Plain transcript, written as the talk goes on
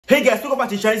Hey guys, welcome back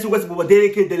to Chinese West Bobo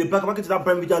dedicated daily Blaq. Welcome to that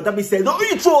brand video. That being said, no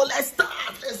intro. Let's start.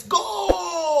 Let's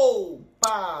go.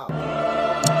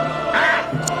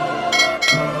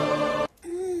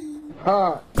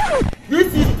 Wow.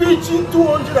 This is PG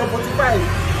 245.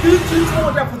 PG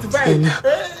 245.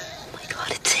 Oh my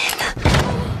God, it's in.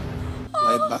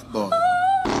 Right backbone.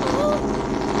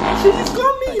 She's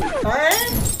coming.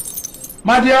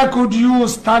 My dear, could you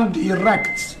stand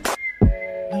erect? My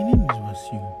name is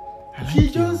Wasiu.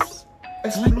 She just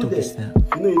exploded.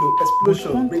 You know,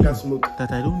 explosion, bring her smoke.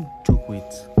 That I don't joke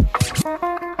with.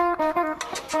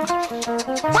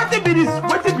 What be this?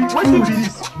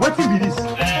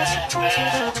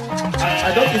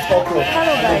 I don't eat okra.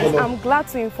 Hello guys, I'm glad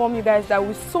to inform you guys that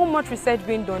with so much research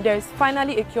being done, there is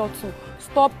finally a cure to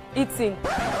stop eating.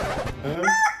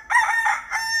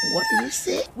 What do you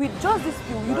say? With just this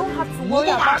pill, you don't have to worry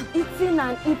about eating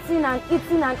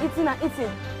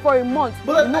for a month.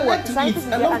 But you know I what? like to Scientists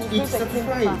eat. I love to eat.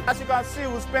 Satisfying. As you can see,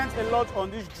 we spent a lot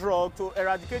on this drug to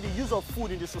eradicate the use of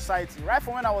food in the society. Right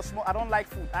from when I was small, I don't like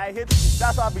food. I hate food.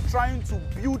 That's why I've been trying to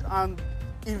build and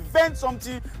invent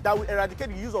something that will eradicate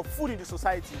the use of food in the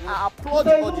society. I applaud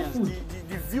the audience,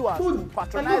 the viewers, who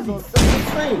patronize us.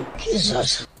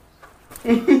 Jesus.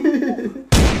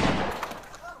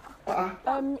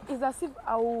 It's as if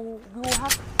we will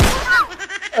have.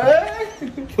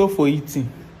 Cure for eating.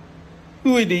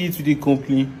 Who will they eat with the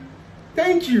company?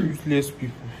 Thank you. Useless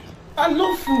people. I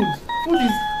love food. Food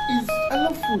is I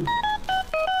love food.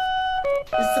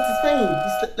 It's satisfying.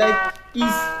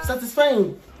 It's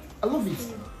satisfying. I love it.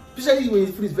 Especially when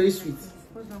the food is very sweet.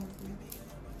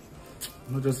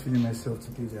 I'm not just feeling myself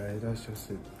today, Jai. That's just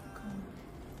it.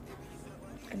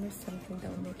 I know something that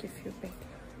will make you feel better.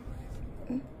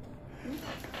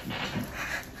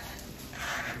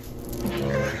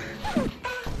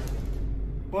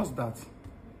 What's that?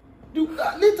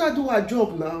 Let her do her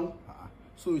job now.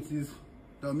 So it is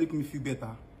that'll make me feel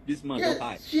better. This man Yeah, don't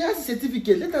hide. she has a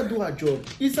certificate. Let her do her job.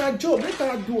 It's her job. Let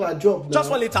her do her job now. Just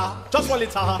one liter.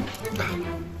 I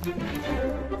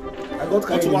got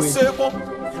carried away.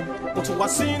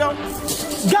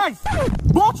 Guys,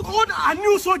 both old and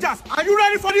new soldiers, are you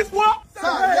ready for this war?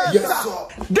 Yes, sir.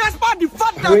 Despite the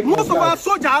fact that most of our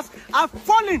soldiers are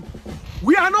falling,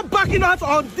 we are not backing out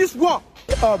on this war.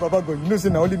 Ah, Baba God, you know, say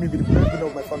now only me be the breadwinner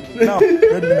of my family. Now,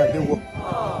 breadwinner, they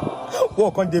work.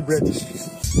 Work on their bread.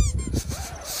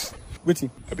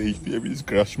 Waiting. I bet if you ever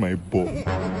scratch my ball.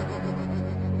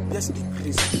 Yes,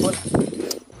 please.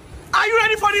 Are you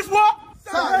ready for this war?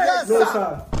 Yes, no,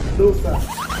 sir. No, sir.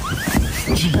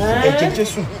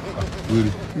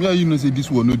 Really? Me and you know say this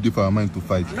war no dey for our mind to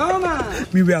fight. No, man.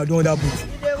 Me where I don't that boot.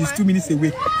 It's 2 minutes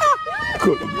away.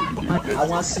 God, I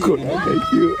want to see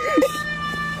thank you.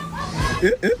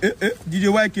 DJ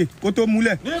YK, Koto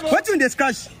Mule. What's in the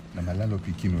scratch? Na my landlord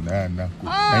pikin na na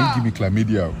give me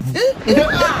chlamydia.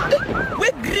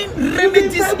 We green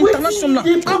remedies international.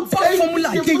 Formula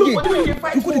again. You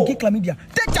could get chlamydia.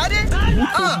 Take that.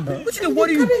 What's the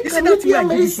worry you? Is it that you are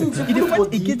getting? It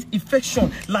fight against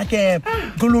infection like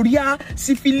gonorrhea,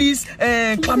 syphilis,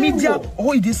 chlamydia,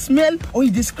 or it smell, or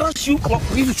it scratch you.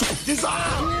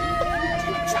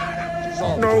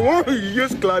 No one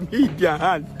use chlamydia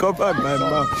hand cover my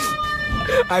mouth.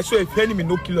 I swear if enemy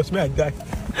no kill us, may I die.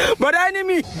 But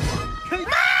enemy! Mommy!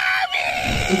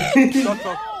 Shut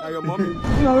up. Now your mommy.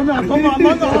 No, come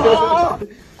on,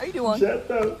 Are you the one? Shut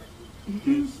up.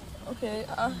 Okay,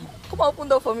 come on, open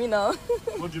door for me now.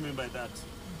 What do you mean by that?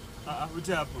 What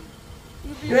happened?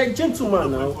 You're a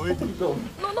gentleman now.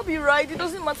 No, not be right. It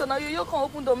doesn't matter now. You can't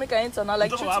open door, make I enter now.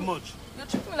 Like How much? You're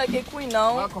treating me like a queen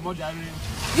now. Come on, Jerry.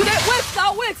 You there? Wait,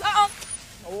 sir, wait.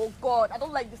 Oh God, I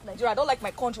don't like this Nigeria. I don't like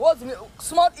my country. What's the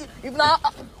small? If now,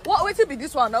 what? Wait till be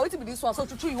this one. Now wait till be this one. So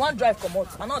true, you want drive come out?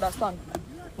 I don't understand.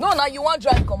 No, now you want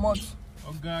drive come out.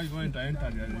 Oh God, you want to enter?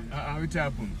 What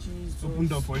happened? Open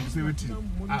door for you. Say what?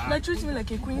 Like treat me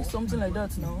like a queen, something like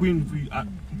that now. Queen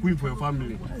for your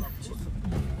family.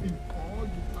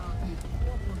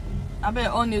 I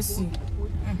bet honestly.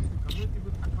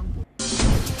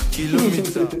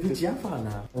 Kilometer.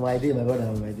 My day, my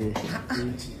brother, my day.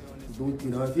 Don't you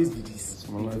know my face be this?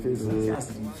 My face is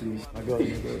My God.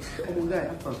 Oh guy,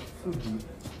 food.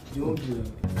 You won't be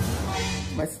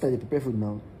My sister, you prepare food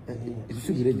now. It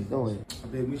should be ready, don't worry. I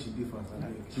beg me she be fast.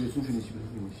 She will soon finish.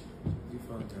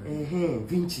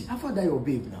 Vinci, how far die your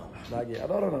babe now? I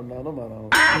don't know now, no man.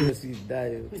 Honestly,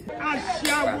 die.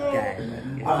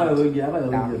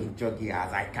 Jogging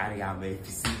as I carry on my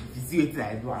see what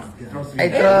I do. I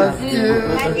trust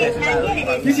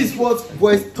you. This is what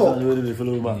boys talk.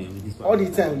 All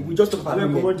the time. We just talk about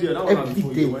women every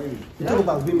day. We talk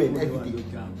about women every day.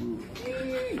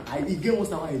 The game was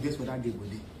now I guess for that day,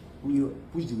 buddy. You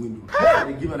push the window.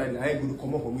 I give her like I go to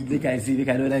come up from window. They can see, they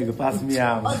can know that you pass me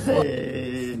out.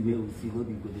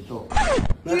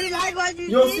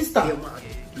 Your sister.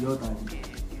 Your daddy.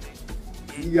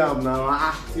 Yeah,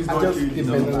 now. It's not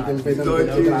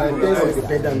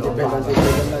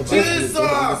Jesus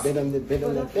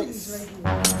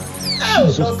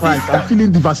Christ, I'm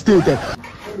feeling devastated.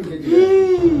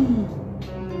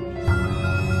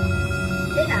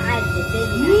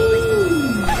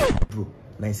 Bro,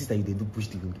 my sister, you do push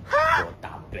the window. God,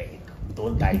 that beg.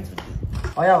 Don't die today.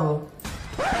 Oh yeah,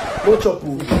 no chop,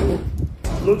 no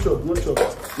chop.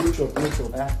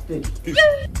 Yeah, take.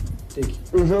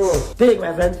 Take,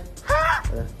 my friend.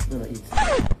 No, eat.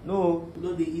 No,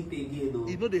 they eat again, though.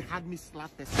 You know they had me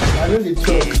slap person. I know they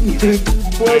chop.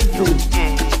 What do?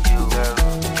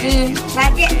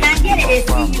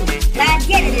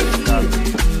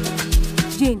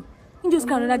 Jane, you just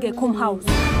can't let get come house.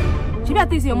 She better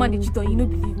tell your man the cheat on you, no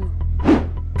believe me.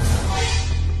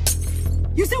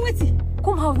 You say wait,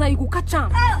 come house now you go catch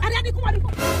him.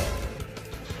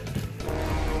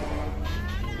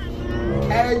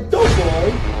 And don't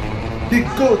boy, the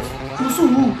goat,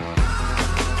 Kusumu.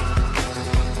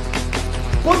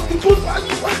 But the goat,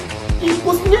 it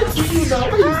was near to you now.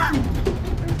 Where is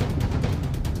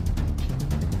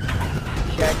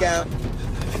he? Check out.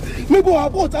 Maybe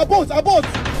abort. What is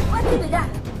that?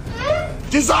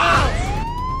 Jesus!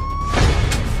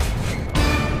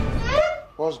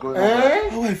 What's going on?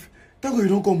 My wife, thank God you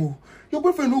don't come. Your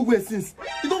boyfriend no well since.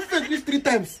 You don't fetch me 3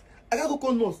 times. I gotta go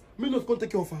call nurse. Me nurse can't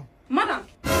take care of him. Madam,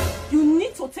 you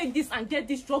need to take this and get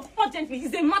this drug urgently.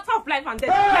 It's a matter of life and death.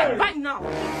 Like right now.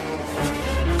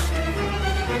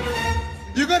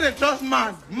 You gotta trust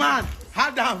man,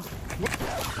 Adam.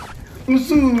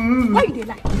 Why you dey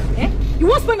lie? Eh? You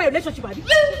won't spoil my relationship, Abby.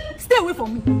 Stay away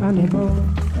from me.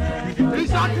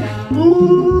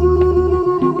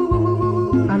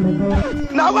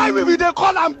 Now why we they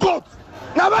call him goat?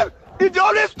 Now why he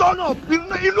always turn up? He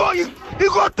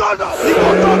go turn up.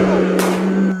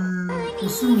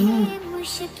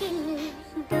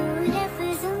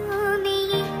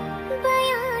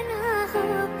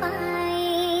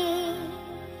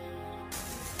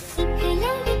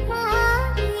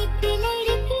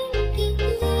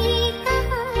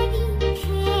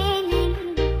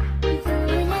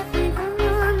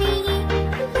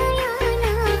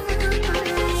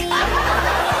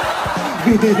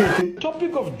 The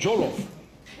topic of jollof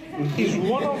is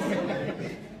one of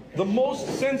the most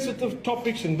sensitive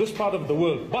topics in this part of the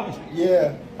world. But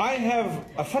yeah, I have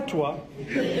a fatwa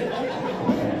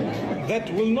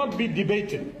that will not be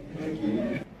debated.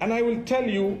 And I will tell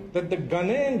you that the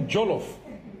Ghanaian jollof,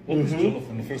 what is jollof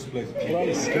in the first place?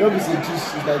 Rice. Jollof is a dish,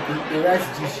 it's like a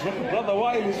rice dish. Brother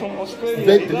Weil is from Australia.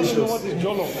 Very He doesn't know delicious. what is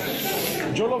jollof.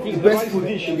 Jollof is The the best rice food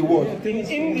dish. in the world. In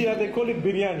India, they call it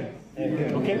biryani.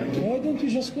 Okay? Why don't you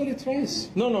just call it rice?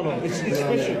 No. It's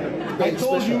special. I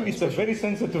told you it's a very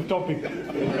sensitive topic.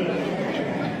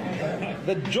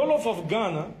 The jollof of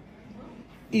Ghana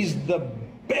is the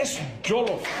best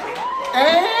jollof.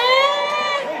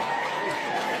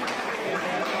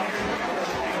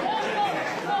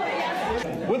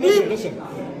 Listen.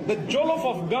 The jollof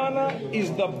of Ghana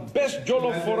is the best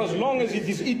jollof for as long as it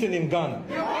is eaten in Ghana.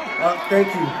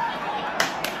 Thank you.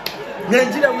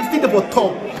 Nigeria, we still there for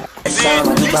top. We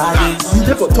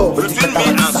there for top. Between me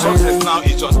and success now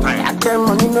is just time.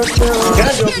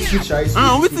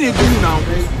 What do you do now?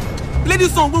 Play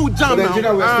this song when we jam now.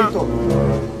 Nigeria, we are still top.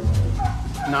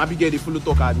 Now I get the full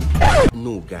talk at me.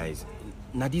 No, guys.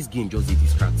 Now this game just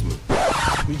distract me.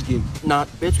 Which game? Now,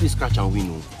 bet we scratch and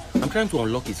win. I'm trying to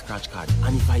unlock a scratch card,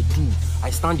 and if I do, I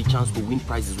stand the chance to win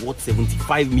prizes worth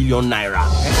 75 million naira.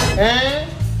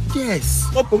 Yes.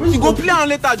 You go play on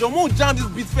later, John. Won't jam this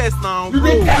beat first now. No,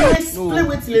 play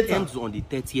with it later. Ends on the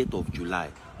 30th of July,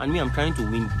 and me, I'm trying to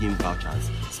win game vouchers,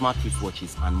 smart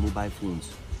wristwatches, and mobile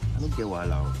phones. I don't get what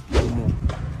allowed.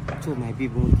 So my baby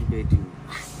won't give bed you.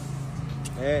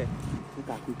 Hey, look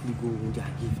how quickly go with their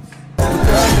gifts.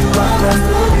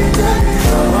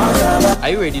 Are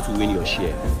you ready to win your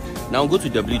share? Now go to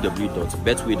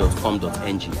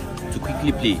www.betway.com.ng to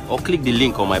quickly play or click the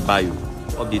link on my bio.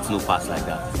 Updates no pass like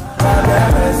that.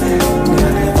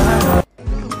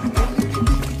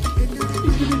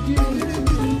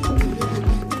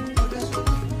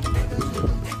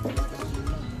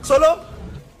 Solo?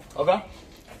 Okay.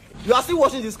 You are still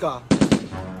washing this car?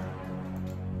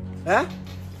 Eh?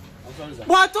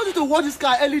 But I told you to wash this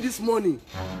car early this morning.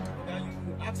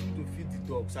 You asked me to feed the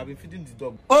dogs. I've been feeding the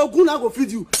dog. Oh, good, I go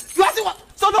feed you. You are still what?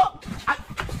 Solo? Are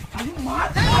you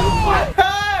mad? Are you mad?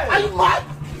 Hey! Are you mad?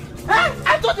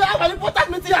 I told you I have an important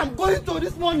meeting I'm going to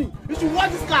this morning. You should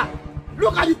watch this car.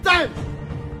 Look at the time.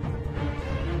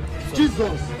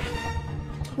 Jesus.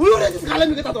 Will you let this car? Let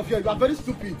me get out of here. You are very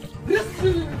stupid. This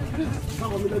car,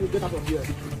 let me get out of here.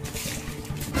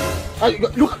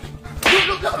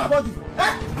 Look at my body.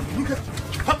 Look at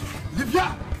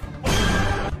Livia.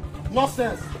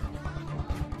 Nonsense.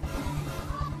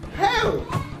 Hell.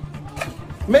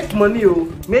 Make money, oh.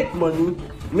 Make money.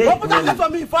 Make money. For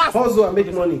me fast. Hustle and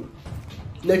make money.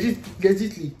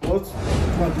 Legitly. What?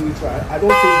 Not do you try? I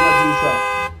don't say not do you try.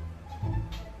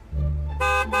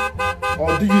 Or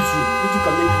do YouTube. YouTube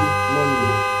can make money.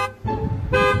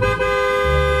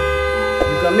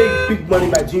 You can make big money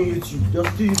by doing YouTube.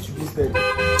 Just do YouTube instead.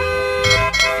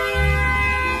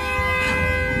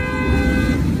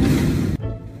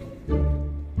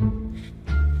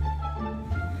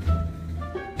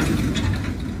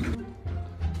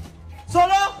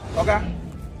 Solo? Okay.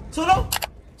 Solo?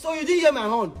 So you didn't hear my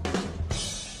horn?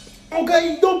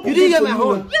 Okay, you didn't hear my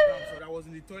horn? I was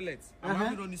in the toilet. I'm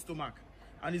having running stomach.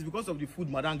 And it's because of the food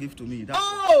madam gave to me.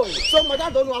 Oh! So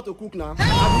madam don't know how to cook now? No,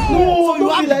 so you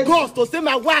have the guts to say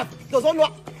my wife doesn't know.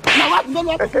 My wife doesn't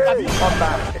know how to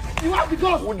cook. You have the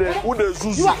guts. Who the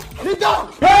Zuzu? Lay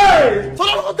down! Hey! So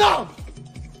don't go down!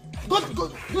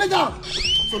 Go, lay down!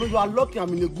 So you are lucky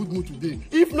I'm in a good mood today.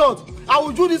 If not, I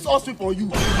will do this all sweep on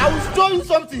you. I will show you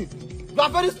something. You are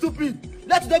very stupid.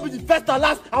 Let today be the first and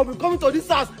last. I will be coming to this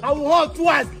house. I will hold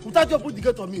twice without you put the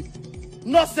gate on me.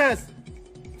 Nonsense.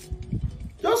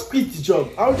 Just quit the job.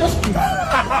 I will just quit.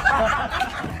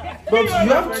 But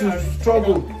you have to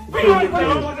struggle.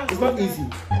 It's not easy.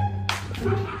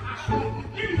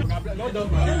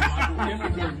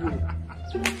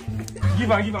 Give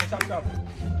her, tap.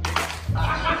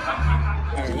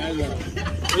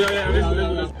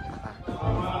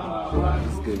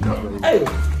 Hey,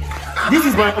 this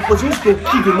is my opportunity to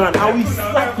kill the man. I will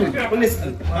slap him,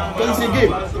 honestly. Because it's a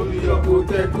game.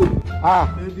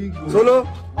 Solo,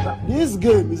 this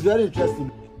game is very interesting.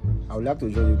 I would like to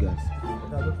join you guys.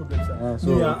 No problem,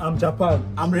 sir. Yeah, I'm Japan.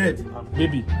 I'm red. I'm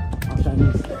baby. I'm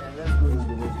Chinese.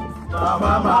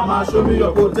 Mama, show me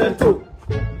your potato.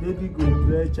 Baby go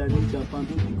dread, Chinese Japan.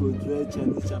 Baby go dread,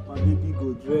 Chinese Japan. Baby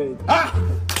go dread.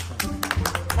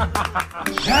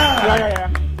 Yeah.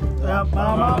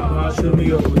 Mama, show me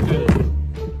your potato.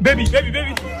 Baby.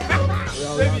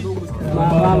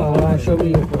 Mama, show me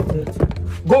your potato.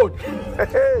 Good.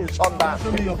 Hey, Shonda.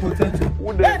 Show me your potato.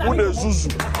 Who the Zuzu?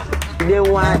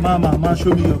 Mama,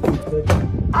 show me your potato.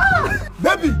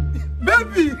 Baby.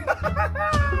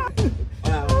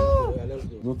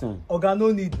 No time. Oga,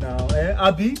 no need now.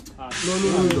 Abi? No.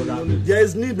 There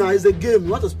is need now. It's a game.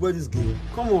 You want to spoil this game?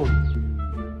 Come on.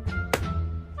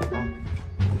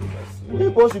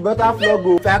 People should better flog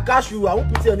go. If I catch you, I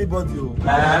won't pity anybody.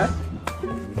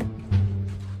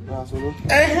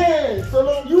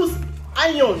 Solo, use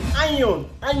iron.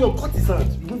 Cut the sand.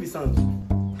 Remove the sand.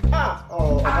 I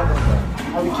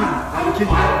will kill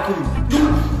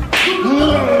you.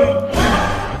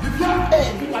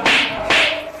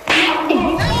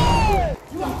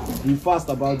 Be fast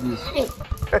about this.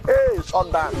 Hey,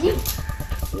 shut down.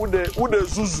 Who the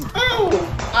Zuzu?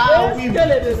 I'll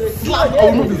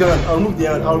remove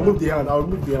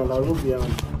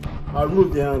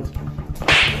the hand.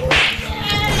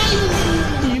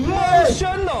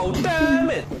 Emotional, damn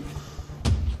it.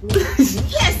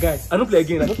 Yes! Guys, I don't play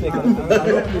again. I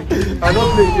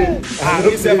don't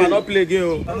play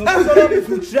again. If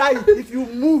you try it, if you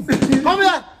move, come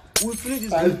here. We'll finish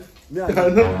this game. I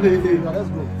don't play again. Let's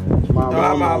go.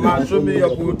 Mama, show me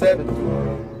your potato.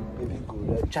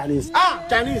 Chinese.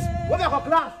 Chinese. What about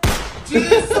class?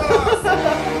 Jesus!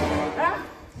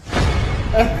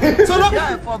 Solo!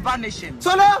 Yeah, for vanishing.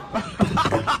 Solo!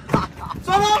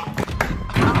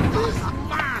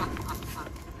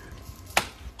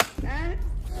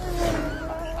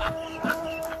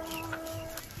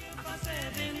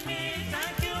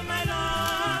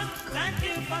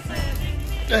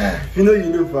 You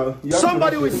know, pal.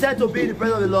 Somebody who is said to be the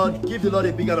presence of the Lord, give the Lord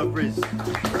a big hand of praise.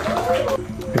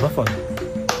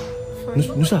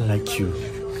 I like you.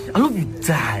 I love you,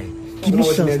 die. Give me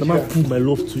chance, the man prove my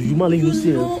love to you. Man,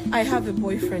 you know, I have a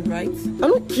boyfriend, right? I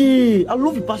don't care. I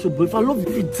love you past your boyfriend. I love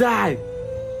you, die.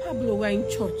 Pablo, we're in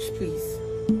church, please.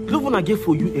 The love one I get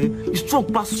for you, is strong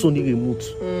past Sony remote.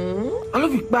 I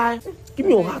love you, bye. Give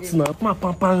me your heart now.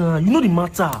 You know the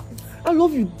matter. I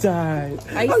love you, die.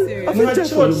 Are you serious? I'm not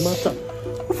for the matter.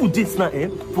 If we date now,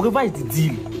 forever is the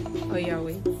deal. Oh, yeah,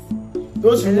 wait.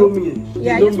 Don't you know me?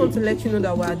 Yeah, I just want to let you know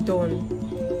that we're done.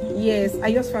 Yes,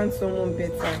 I just found someone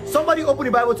better. Somebody open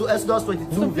the Bible to Exodus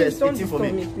 22, verse 18 for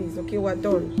me. Please, okay, we're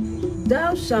done.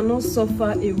 Thou shalt not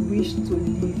suffer a wish to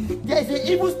live. There is an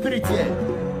evil spirit here.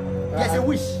 There is a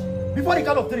wish. Before the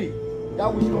count of 3,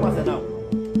 that wish come as now.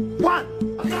 1.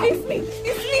 It's me.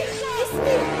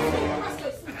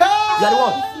 You are the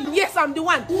one. Yes, I'm the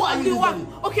one. Who are you? The one.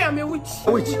 Okay, I'm a witch.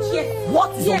 A witch? Yes.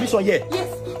 What is your mission here? Yes.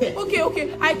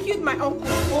 Okay. I killed my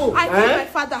uncle. I killed my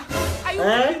father. I used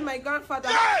to kill my grandfather.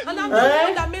 And I'm the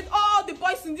one that made all the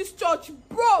boys in this church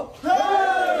broke.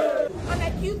 And I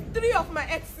killed 3 of my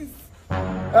exes.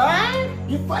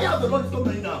 The fire of the Lord is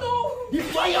coming now. No. The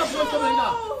fire of the Lord is coming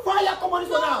now. Fire, come on,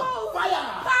 this one now.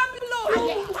 Fire. Pablo,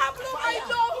 I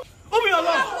know. Open your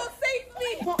mouth. Pablo, save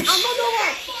me. Another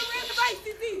one. Forever I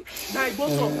did it. Now I go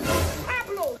up.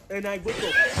 Pablo. And I go up.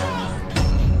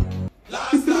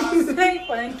 Hey,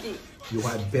 Frankie. You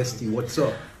are bestie, what's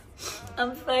up?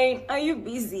 I'm fine. Are you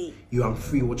busy? You am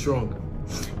free, what's wrong?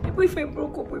 My boyfriend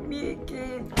broke up with me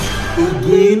again.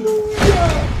 Again?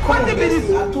 Come on,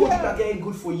 bestie. I told you that ain't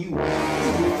good for you.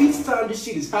 This is the 5th time this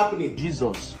shit is happening.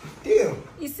 Jesus. Damn.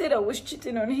 He said I was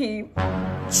cheating on him.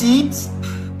 Cheat?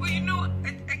 Well, you know,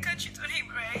 I can't cheat on him,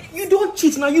 right? You don't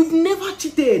cheat now. You've never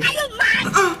cheated. Are you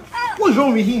mad? What's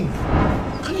wrong with him?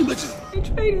 Can you imagine? I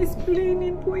tried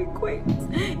explaining, but he quit.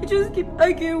 He just keep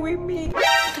arguing with me.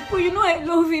 But you know I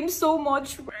love him so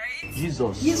much, right?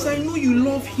 Jesus. Yes, I know you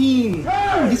love him.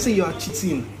 You say you are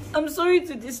cheating. I'm sorry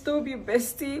to disturb you,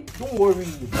 bestie. Don't worry.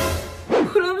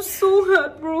 But I'm so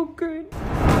heartbroken.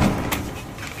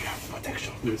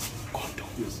 Protection. Yes. Condom.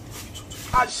 Yes.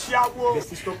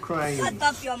 Bestie, stop crying. Shut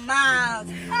up your mouth.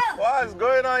 What's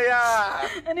going on here?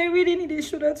 And I really need a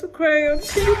shoulder to cry on.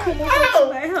 Can you come over to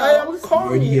my house? I am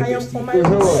coming. I am on my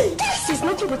way. She's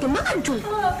not what a man do.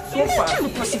 So fast.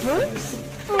 Possible.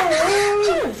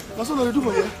 What's all I do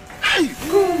for you?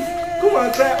 Come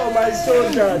and cry on my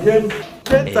shoulder. Then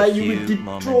later you will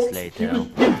moments later. You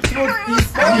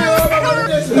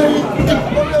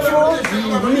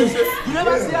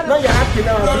never see now you're happy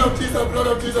now.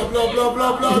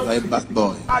 Like bad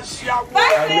boy. Bye,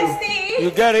 bestie.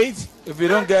 You get it? If you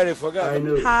don't get it, forget. I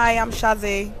know. Hi, I'm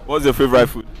Shazzy. What's your favorite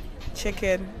food?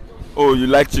 Chicken. Oh, you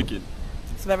like chicken?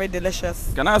 It's very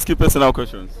delicious. Can I ask you personal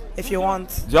questions? If you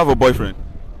want. Do you have a boyfriend?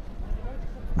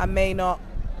 I may not.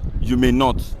 You may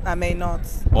not. I may not.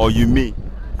 Or you may.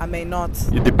 I may not.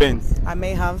 It depends. I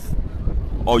may have.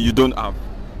 Or you don't have.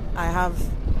 I have.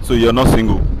 So you're not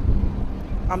single.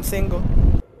 I'm single.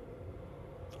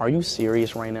 Are you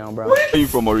serious right now, bro? Where are you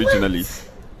from originally?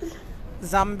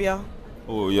 Zambia.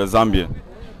 Oh, you're Zambian.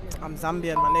 I'm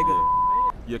Zambian, my nigga.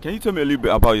 Yeah, can you tell me a little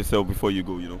bit about yourself before you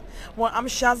go, you know? Well, I'm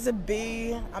Shazzy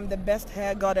B. I'm the best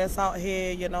hair goddess out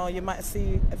here, you know. You might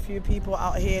see a few people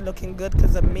out here looking good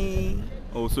because of me.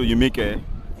 Oh, so you make hair?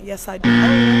 Yes, I do.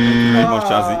 Thank you very much,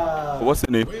 Shazzy. What's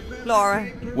your name? Laura.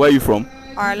 Where are you from?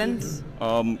 Ireland.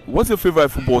 What's your favorite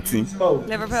football team?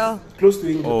 Liverpool. Close to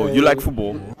England. Oh, you like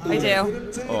football? I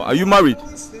do. Oh, are you married?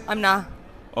 I'm not.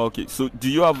 Okay, so do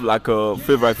you have like a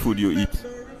favorite food you eat?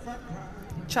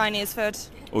 Chinese food.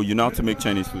 Oh, you know how to make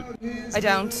Chinese food? I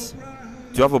don't.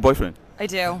 Do you have a boyfriend? I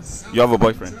do. You have a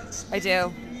boyfriend? I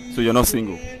do. So you're not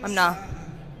single? I'm not.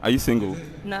 Are you single?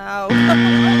 No.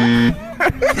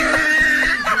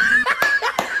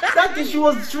 That she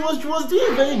was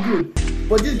doing very good.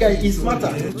 But this guy is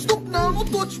smarter. Stop now,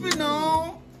 don't touch me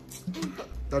now.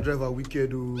 That driver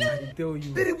wicked, oh. I tell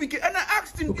you. Very wicked. And I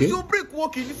asked him, is your brake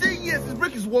working? He said yes, his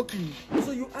brake is working.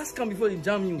 So you ask him before they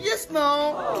jam you? Yes,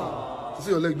 now. You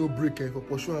say your leg no break, for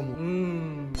pursue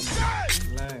him.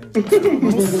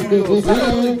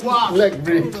 Leg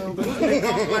break.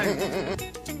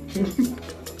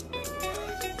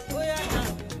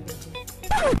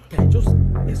 Just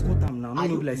escort them now.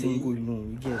 No be like saying go, you know,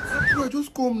 you get. Bro,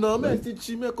 just come now. Man, I still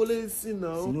chill. Me, I collect sin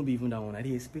now. See, no be even that one. I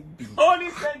didn't expect big.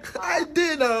 I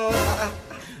did now.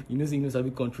 You know, say you know,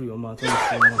 sabi control your mouth. You know,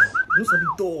 sabi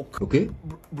talk. Okay.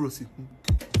 Bro, see.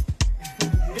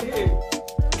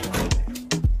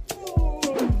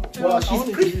 Wow, she's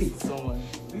pretty. Someone.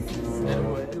 This is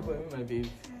Thefeyiii, my babe,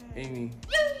 Amy.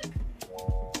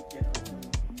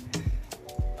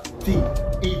 See,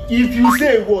 if you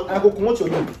say what, I go come out your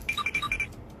name.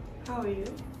 How are you?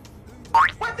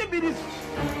 What the be this?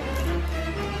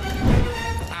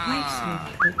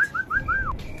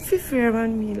 Feel free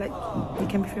around me, like you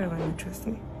can be free around me, trust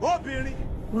me. What, Billy?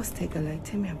 What's Tiger like?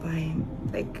 Tell me about him.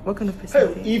 Like, what kind of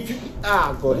person? Hey, if you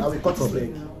God, I will cut his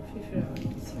leg.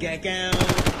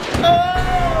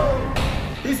 Oh!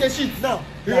 This is a shit now.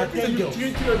 You have to do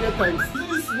 300 times. This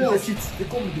It's a ones, shit. they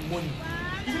come in the morning.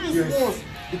 This Yes. ones,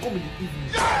 they come in the evening.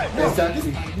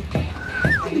 Exactly.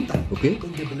 Okay.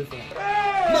 Don't get belly for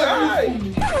Hey!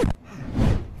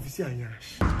 If you see a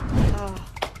yash,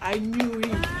 I knew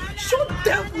him. Show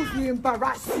devils will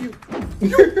embarrass you.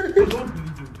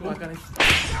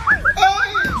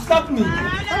 Stop me.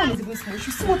 That one is even small. You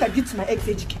should see what I did to my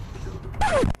ex-Ejike.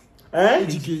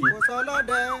 Ejike?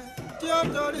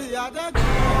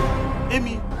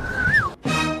 Amy.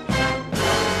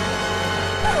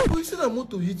 Oh, you said that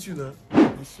motor hit you now.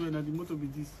 I swear that the motor be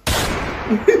this.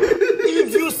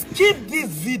 If you skip this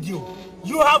video,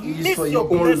 you have missed your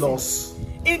own loss.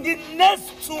 In the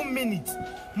next 2 minutes,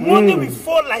 money will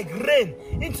fall like rain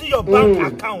into your bank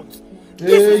account.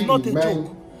 This is not a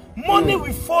joke. Money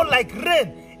will fall like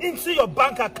rain into your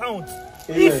bank account.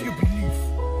 If you believe,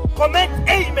 comment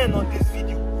amen on this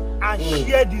video and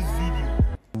share this video.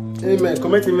 Amen.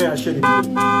 Comment amen and share the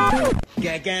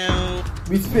video.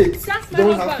 With faith.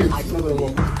 Don't have faith. It's not going to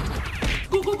work.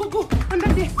 Go.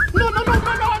 Under there. No, under there.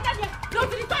 No,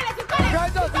 to the toilet.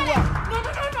 No,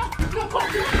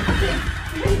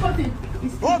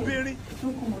 Oh, Billy.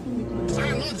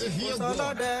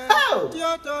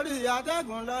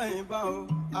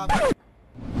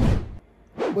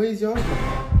 Where is your husband?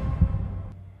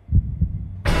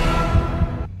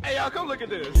 Hey, y'all, come look at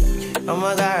this. Oh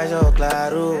my gosh, oh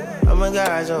claro. Oh my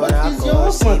gosh, oh what is your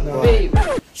husband now? Babe.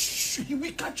 Shh, you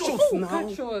will catch us now.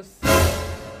 Catch us.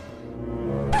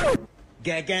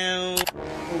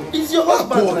 It's your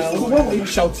husband now. Why were you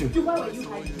shouting?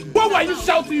 Why were you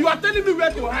shouting? You are telling me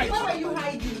where to hide. Why were you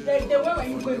hiding? Then where were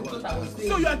you going? Because I was saying.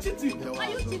 So you are cheating. Why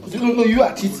are you cheating? No, you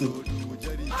are cheating.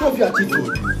 Two of you are cheating.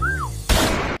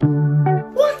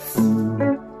 What?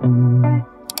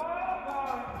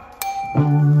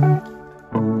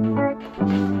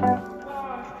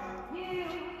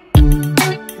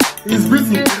 He's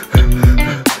breathing.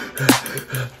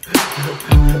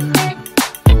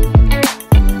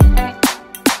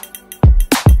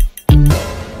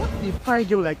 A fine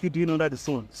girl like you doing under the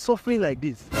sun, suffering like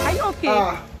this. Are you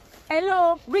okay?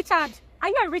 Hello, Richard. Are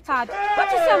you a retard?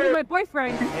 What you say with my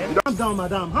boyfriend? Calm down,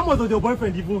 madam. How much does your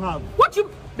boyfriend even have? What you...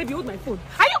 Baby, hold my phone.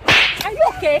 Are you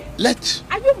okay? Let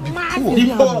Are you mad?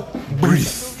 people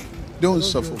breathe. Don't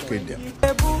suffocate them.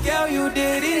 Girl, you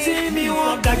did easy me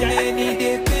one day,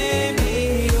 they pay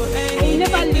me. I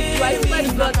never leave you. I swear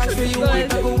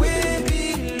to God.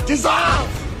 Jesus!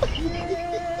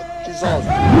 Jesus.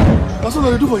 That's what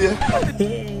I do for you.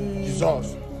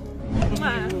 Jesus.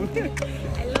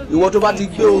 Ìwọ tó bá ti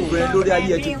gbé obìnrin lórí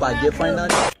ayé ẹ ti bàjẹ́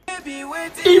finally.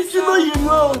 If you know, you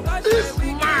know. This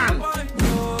man.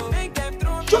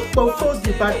 Chopofo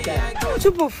the bad guy.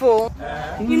 Chopofo,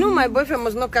 you know my boyfriend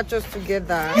must not catch us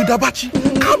together. You Dabachi,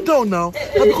 calm down now.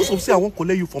 Now because of say I won't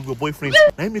collect you from your boyfriend,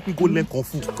 now you make me go learn Kung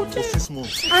Fu for 6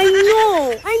 months. I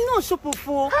know,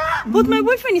 Chopofo. But my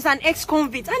boyfriend is an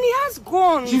ex-convict and he has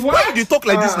guns. Why did you talk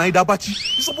like this now, Dabachi?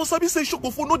 You supposed to be saying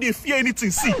Chopofo no they fear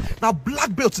anything. See, now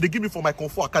black belt they give me for my Kung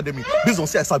Fu academy. Based on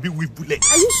say I sabi with bullets.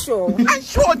 Are you sure? I'm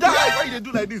sure that. Why they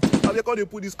do like this? How they call they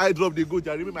put this eye drop, they go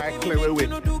there, remember my eye clear way.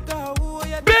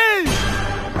 Babe!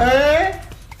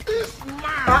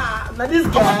 Now this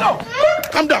guy.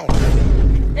 Calm down.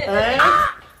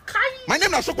 My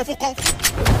name is Shopofo.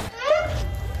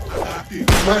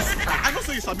 I know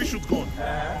say you sabi shoot gun,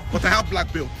 but I have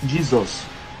black belt. Jesus.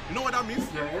 You know what that means?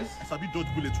 Yes. I sabi dodge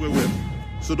bullets well.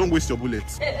 So don't waste your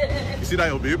bullets. You see that,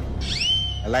 your babe?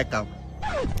 I like him,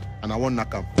 and I want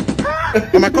knock him.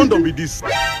 And my condom be this.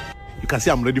 You can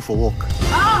see I'm ready for work.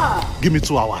 Give me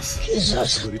 2 hours.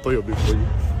 Jesus. I'll return your babe for you.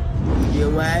 You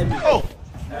want? Oh.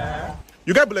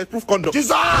 You got bulletproof condom.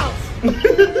 Jesus!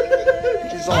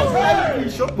 Jesus. You are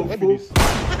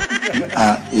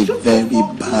a very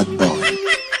bad boy.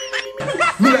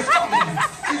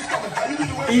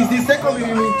 He's the second.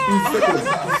 He's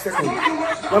second.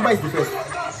 Lamba is the first.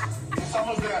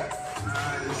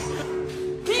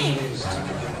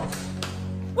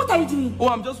 What are you doing? Oh,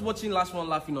 I'm just watching Last One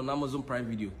Laughing on Amazon Prime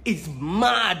Video. It's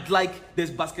mad. Like,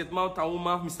 there's Basket Mountain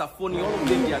Woman, Mr. Funny, all of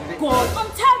them, they are there. God, I'm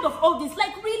tired of all this.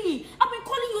 Like, really? I've been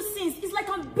calling you since. It's like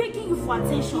I'm begging you for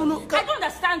attention. No, I don't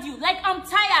understand you. Like, I'm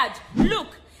tired.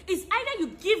 Look, it's either you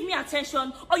give me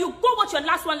attention or you go watch your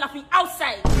Last One Laughing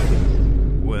outside.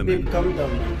 Women. Babe, calm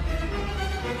down.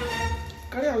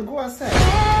 Carry on, go outside.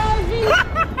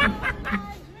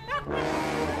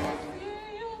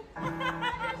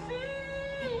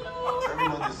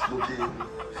 Everyone is looking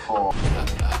for.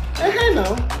 Okay,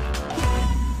 now.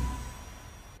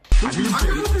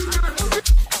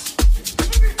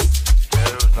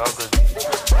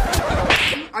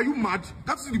 Are you mad?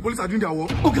 Can't you see the police are doing their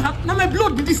work? Okay, now my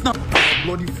blood be this now.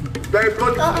 Bloody fool. Very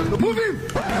bloody. Move him.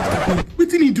 What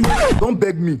did he do? Don't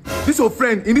beg me. This your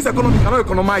friend in this economy cannot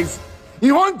economize.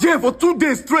 He on jail for 2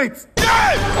 days straight.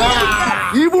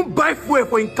 He even buy fuel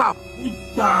for his car.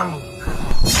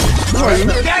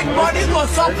 Dead body go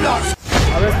surplus.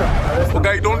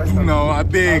 Okay, don't do now. I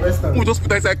beg. We'll just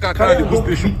put inside car, carry the go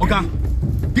station. Okay.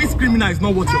 This criminal is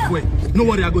not worth your fuel. No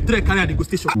worry, I go try carry at the go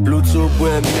station. Pluto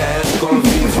boy, I'm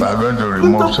going to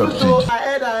remove something.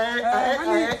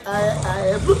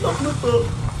 Pluto.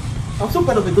 I'm so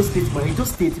proud of Edo State, man. Edo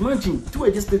State, imagine 2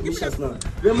 Edo State missions now.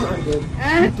 Rema and them.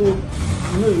 Pluto,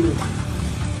 you know.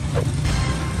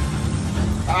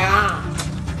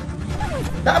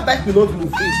 That bike will not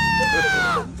move.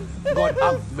 God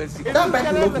have mercy. That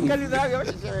bike will not move. That bike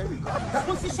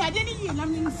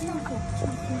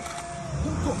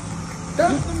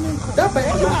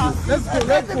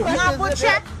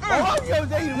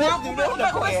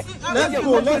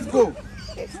will not move. Let's go.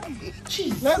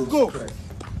 Jesus. Let's go.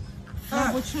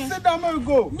 Sit down and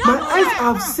go. My eyes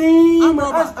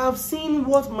have seen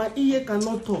what my ear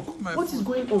cannot talk. What is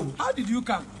going on? How did you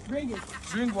come? Bring it.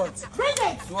 Bring what? Bring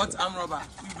it. What, arm robber?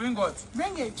 You bring what?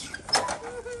 Bring it.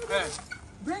 Hey.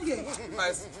 Bring it.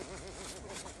 Nice.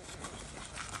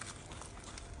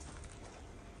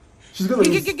 She's gonna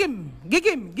Gig him.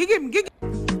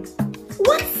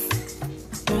 What?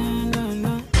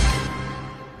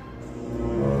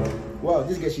 Wow,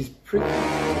 this girl, she's pretty.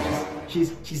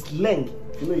 She's leng.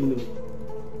 You know.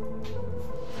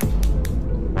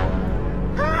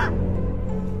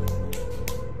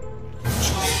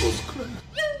 Jesus Christ.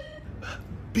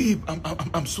 Babe,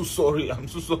 I'm so sorry. I'm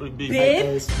so sorry, babe.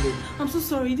 Babe? I'm so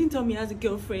sorry. You didn't tell me as a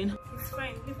girlfriend. It's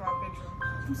fine. Leave our bedroom.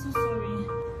 I'm so sorry.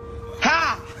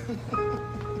 Ha!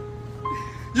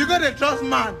 You gotta trust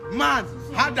man.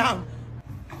 Hard down.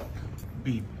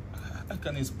 Babe, I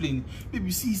can explain. Babe,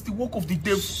 you see, it's the work of the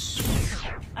devil.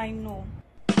 I know.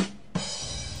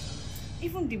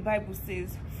 Even the Bible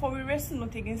says, for we wrestle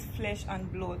not against flesh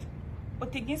and blood,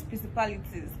 but against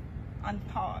principalities and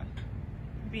power.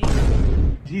 Babe.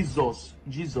 Jesus.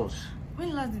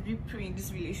 When last did we pray in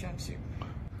this relationship?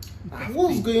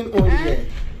 What's going on here?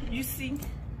 You see,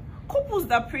 couples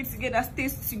that pray together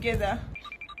stays together.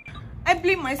 I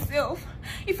blame myself.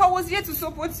 If I was here to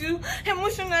support you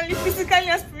emotionally, physically,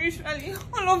 and spiritually,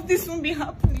 all of this won't be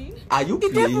happening. Are you The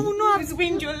playing? devil will not have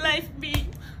ruined your life,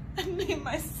 babe. I blame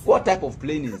myself. What type of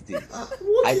plane is this?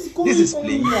 What is going this is on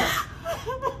playing. here?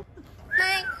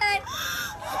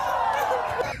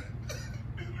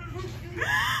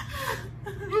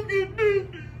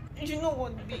 You know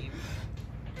what, babe?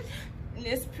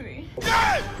 Let's pray.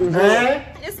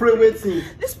 Let's pray with him.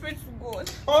 Let's pray to God.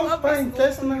 I'm fine,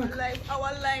 just now.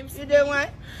 Our lives. You don't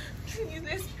want? Please,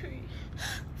 let's pray.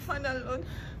 Father, Lord,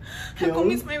 I Piao.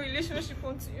 commit my relationship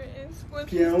onto your hands. God,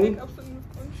 please Piao. take absolute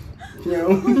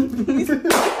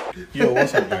Yo,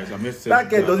 what's up, guys? I missed That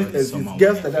girl doesn't exist.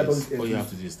 Girls like that doesn't All you have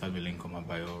exist. to do is type the link on my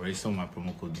bio, register my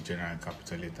promo code Degeneral and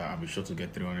capital letter, and be sure to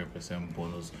get 300%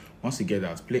 bonus. Once you get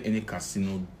that, play any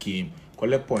casino game,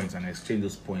 collect points, and exchange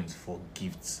those points for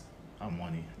gifts and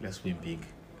money. Let's win big.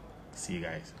 See you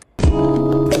guys.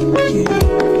 No,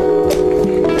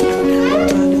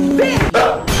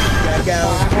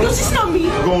 she's not me.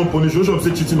 Go on, punish. You should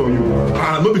say cheating on you.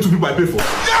 Not be 2 people I pay for.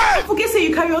 Forget say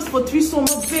you carry us for 3 summer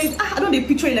vex. I don't dey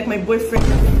picture you like my boyfriend.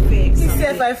 Vex. He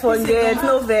said 500.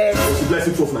 No vex. She bless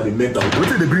it off now, they mental. Wait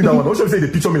till they bring that one. Don't you say they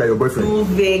picture me like your boyfriend. No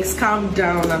vex. Calm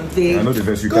down. I'm vex. I know the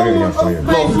best. You carry me for you.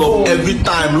 Love every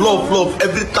time. Love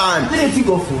every time. Let them think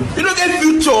of food. You don't get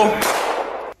future.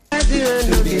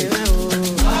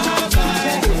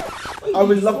 I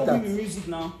will love that. Music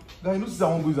now. Guy, you know this I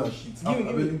won't go and shit.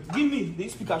 Give me. They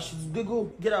speaker shit. They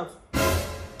go. Get out.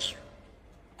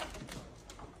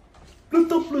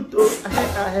 Pluto,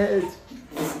 ahead.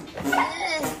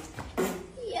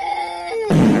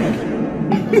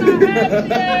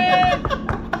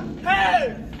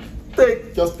 Hey!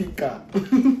 Take your speaker.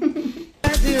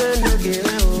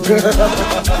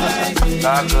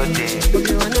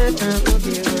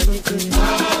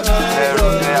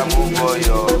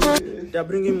 They're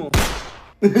bringing more.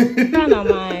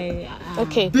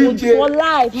 Okay, for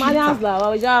life,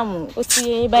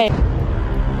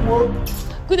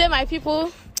 Good day, my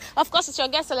people. Of course, it's your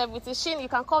guest celebrity, Shin. You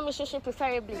can call me Shin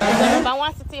preferably. The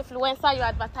 #1 city influencer, your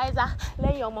advertiser,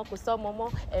 Len your Moko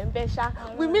Momo, Mbesha.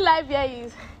 With me live here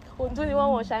is Unduni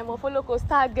one shine, follow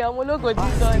star girl, Mologo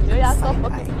Dizon. You have stop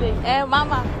fucking today.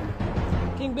 Mama.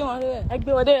 King be one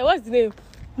day. What's the name?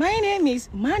 My name is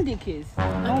Mandikis.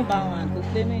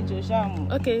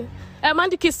 Okay.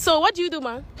 Mandikis, so what do you do,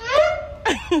 man?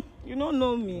 You don't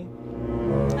know me.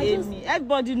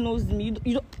 Everybody knows me.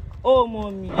 You don't. Oh,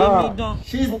 mommy.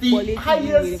 She's the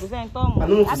highest. I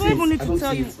don't even need to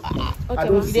tell you.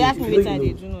 Okay, they ask me what I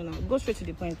did. You know now. Go straight to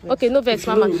the point. Please. Okay, no vex,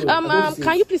 mama.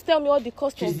 Can you please tell me what the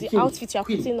cost of the outfit you are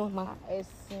putting on, ma?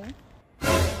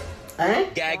 I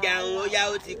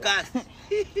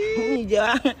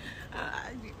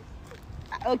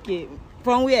Okay,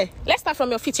 from where? Let's start from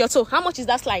your feet, your toe. How much is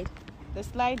that slide? The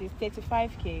slide is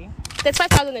 35k.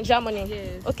 35,000 in Germany.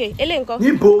 Yes. Okay, Elenko.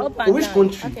 Which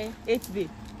country? Okay, 8B.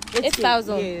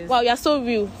 8,000. Yes. Wow, you're so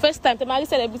real. First time, the man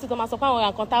said everything to myself,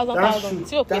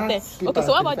 1,000. Okay,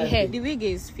 so what about the hair? The wig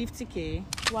is 50k.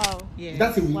 Wow. Yeah.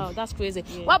 That's a wig. Wow, that's crazy.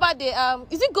 Yeah. What about the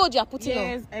is it gold you're putting on?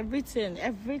 Yes, everything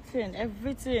is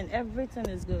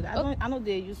good. I know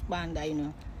they use panda, you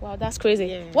know. Wow, that's crazy.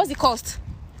 Yeah. What's the cost?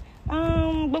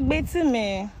 Let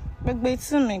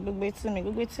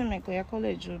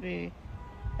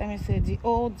me say the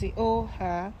old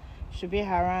hair should be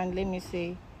around, let me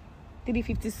say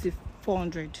 350 to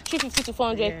 400. 350 to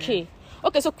 400k. Yeah.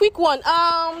 Okay, so quick one. Do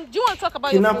you want to talk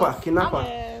about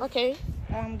Kinapa. Okay.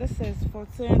 This is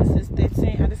 14, this is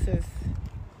 13, and this is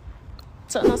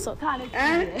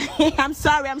I'm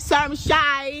sorry, I'm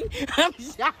shy.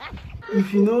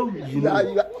 If you know, you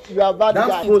are bad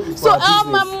guy. So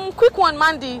quick one,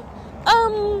 Mandy.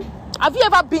 Have you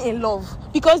ever been in love?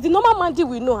 Because the normal Mandy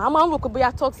we know, I'm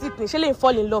a toxic, she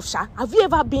fall in love. Have you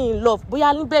ever been in love?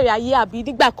 I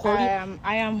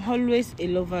am always a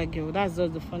lover girl. That's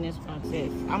just the funniest part.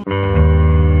 Yes.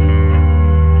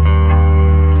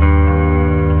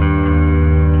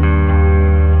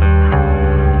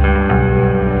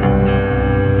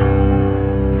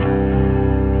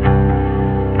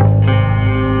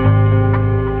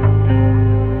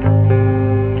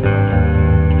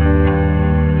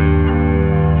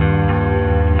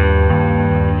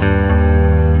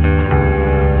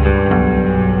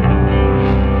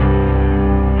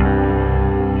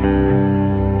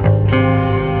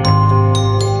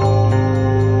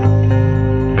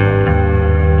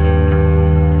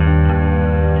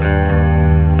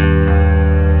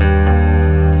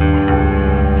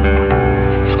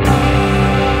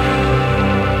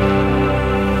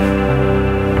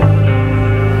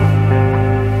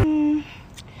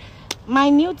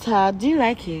 Do you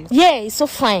like it? Yeah, it's so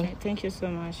fine. Thank you so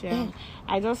much. Yeah.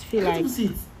 I just feel like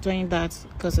doing that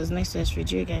because it's necessary.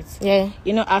 Do you get? Yeah.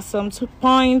 You know, at some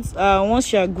points,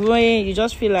 once you're growing, you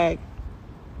just feel like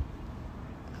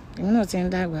I'm not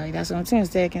saying that way. There's some things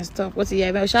that can stop. What's the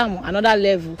another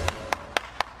level?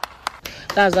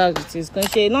 That's how it is.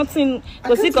 Nothing.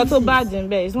 Because it's so bad in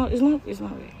bed. It's not.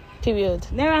 Right. Period.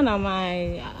 There are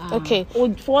my okay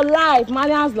for life.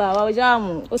 Marian's la no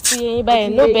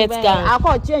bet gang. I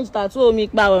can't change tattoo me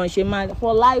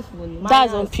for life.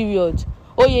 That's on period.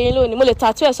 Oh yeah, you know, mo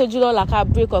tattoo so julo like a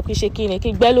break up ki kini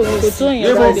ki gbe lo mi.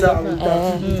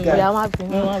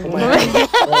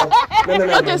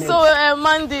 Okay, so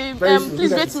Mandy,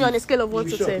 please rate me on a scale of 1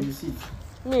 to 10.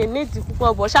 Me need to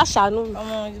but shashanu.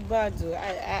 Bad. I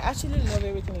actually love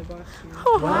everything about you.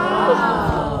 Oh,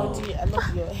 wow. I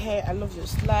love your hair. I love your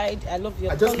slide. I love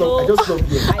your. I just love you.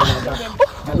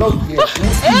 I love you.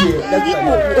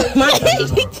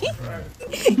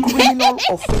 Criminal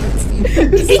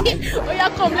offensive. Oh yeah,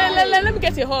 come. Let me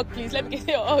get a hug, please. Let me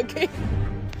get a hug.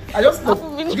 I just love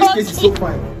this place is so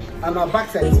fine. And our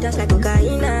backside is just like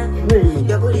cocaine.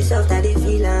 Your booty soft, I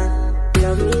feel.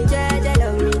 Love me, Jaja,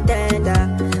 love me, tender.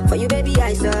 For you, baby,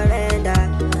 I surrender.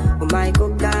 Oh, my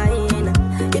cocaine.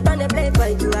 You turn the play for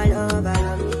you, I love. I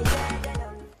love me, Jaja,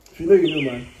 love me. You know,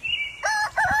 man.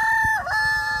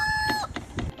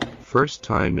 First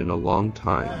time in a long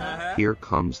time. Here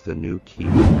comes the new key.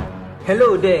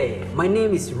 Hello there. My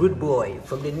name is Rude Boy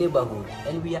from the neighborhood,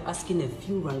 and we are asking a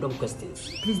few random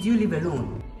questions. Please, do you live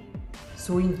alone?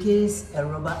 So, in case a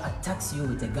robber attacks you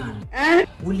with a gun,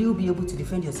 will you be able to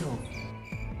defend yourself?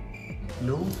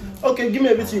 No? Okay, give me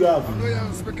everything you have. Give me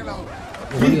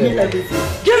everything.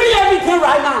 Give me everything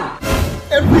right now!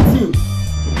 Everything!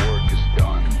 Work is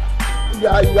done.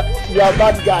 You are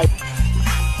bad guy.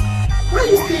 Why are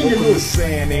you staying in the room?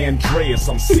 San Andreas,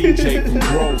 I'm CJ from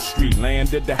Grove Street,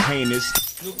 landed the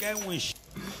heinous. Look at when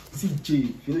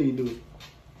CJ, you know you do.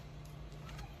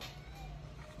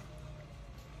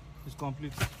 It's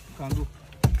complete. You can go.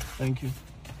 Thank you.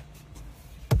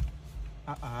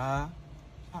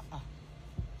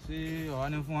 See, you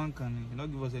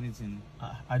don't give us anything.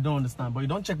 I don't understand, but you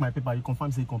don't check my paper, you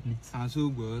confirm say complete. And so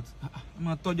good.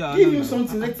 Give him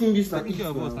something, let him use that. I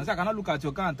cannot look at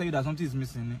your car and tell you that something is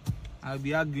missing. I'll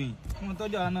be arguing. I'm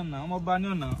told you now.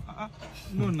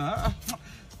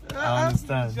 I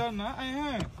understand.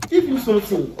 Give him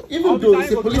something. Even though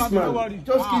he's a policeman,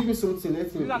 just give him something.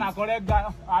 Let him. He's a correct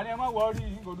guy. I am not worried.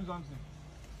 He go do something.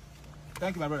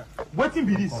 Thank you, my brother. What thing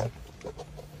be this?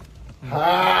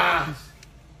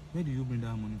 Where do you bring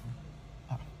that money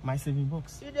from? My saving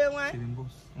box. You don't want? Saving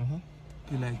box.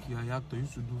 Okay, like you are an actor, you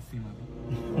should do film.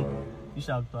 You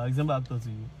should actor. Example actor to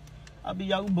you. I'll be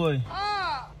young boy. Okay,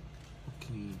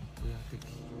 yeah, take it.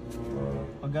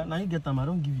 Okay, now you get them. I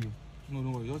don't give you. No,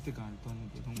 don't worry. Just take and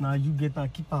return it. Now you get them.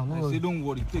 Keep them. I say don't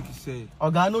worry. Take it. Say.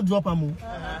 Okay, I no drop them.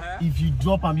 If you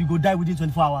drop them, you go die within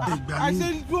 24 hours. I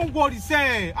say don't worry.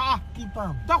 Say. Keep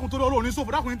them. That control alone is so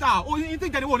for that control. Oh, you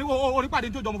think that one? Oh, you can't do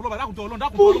the job. That control alone.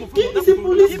 That control alone. He's a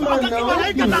policeman now.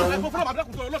 That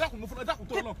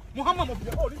control alone. Muhammad, that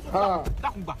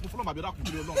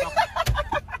control.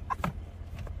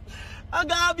 I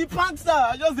gotta be prankster.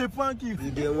 I just a prank you.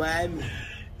 You don't want me.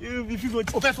 If you go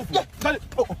to officer.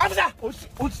 Oh,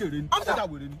 sharing. After that,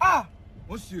 we're in. Oh,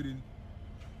 sharing.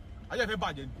 I have a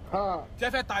bad.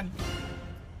 Jeff Tan.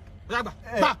 Ba.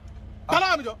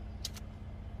 I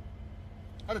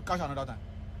will cash another time.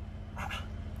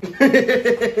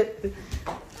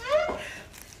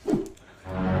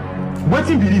 What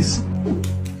be this?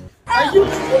 Are you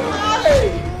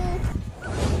alive?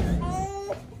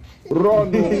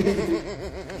 Run!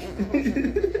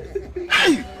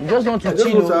 You just want to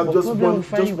chill.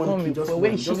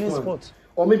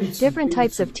 Or maybe different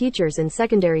types of teachers in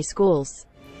secondary schools.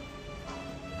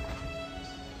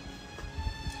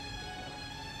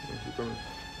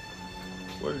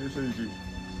 What did you say you did?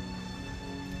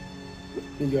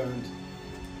 In your hand.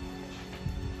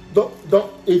 Don't.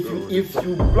 If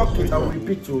you block it, I will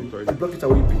repeat to you. If you block it, I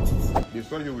will repeat it. They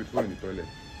saw you with phone in the toilet.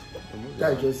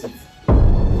 That's just it.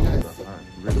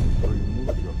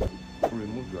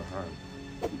 Remove your hand.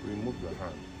 Remove your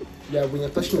hand. Yeah, when you're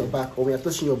touching your back or when you're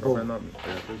touching your bum.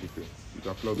 You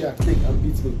can flog me. Yeah, take and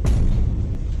beat me.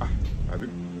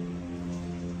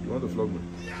 You want to flog me?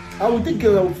 I will take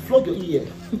care. I will flog your ear.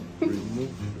 Remove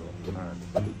your hand.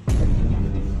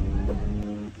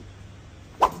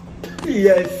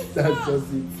 Yes, that's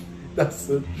just it. That's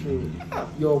so true.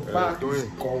 Your back is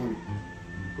gone.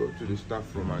 Go to the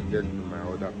staff room and get my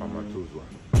other pamatos one.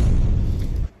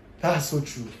 That's so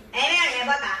true. Yes.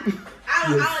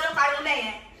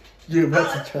 You're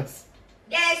about to trust.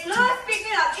 There is no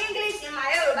speaking of English in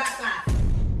my Yoruba class.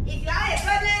 If you have a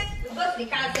problem, you go to the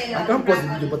counselor. I can't pause the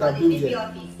video, but I've been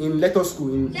there. In Letter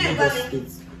School in Lagos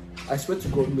State. I swear to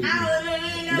God, maybe.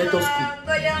 Letter School.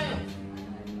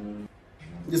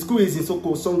 The school is in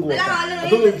Songwater. I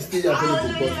don't know if it's still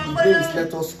available, but the name is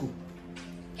Letter School.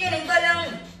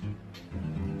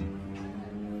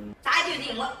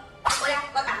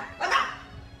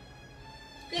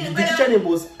 The teacher name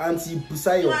was Auntie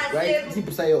Busayo, right? Is it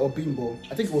Busayo or Bimbo?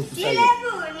 I think it was Busayo.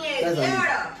 That's her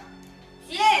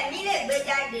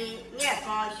name.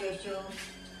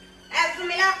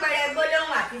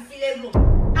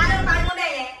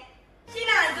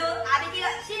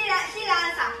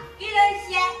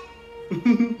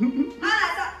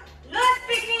 No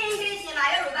speaking English in my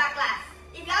Yoruba class.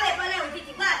 If you have a problem with it,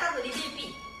 you go and talk to the VP.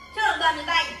 Show them me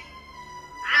by.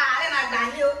 I'm a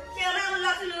banyo. She don't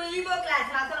look to the Igbo class.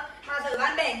 Master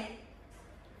one ben.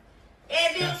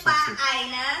 Every pa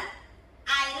Aina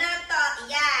to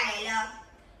Yare.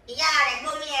 Yare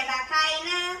go me eba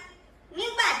kaina.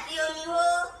 Nígbà tí omi hó,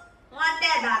 wọ́n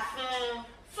tẹ̀bà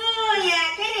fún yẹn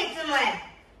kí ni túmọ̀ ẹ̀?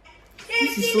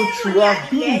 This is so true. I've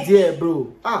been there, bro.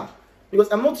 Because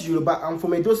I'm not Yoruba, I'm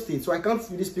from Edo State, so I can't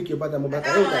really speak about them. But I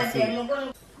know what I'm saying.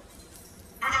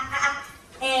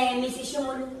 Mrs.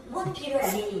 Shomolu, what period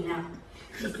are you in now?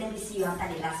 Please let me see you after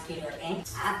the last period.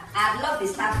 I've loved the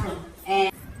staff room.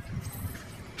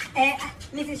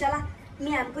 Mrs. Shola,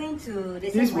 me, I'm going to the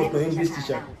This was my English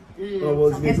teacher.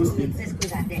 Some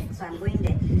schools are there, so I'm going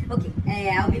there. Okay,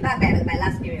 I'll be back by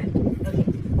last period. Okay.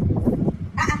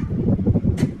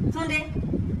 Sunday,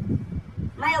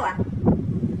 Mayowa,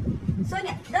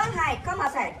 Sonia, don't hide. Come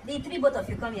outside. The three both of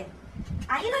you come here.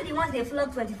 Are you not the ones they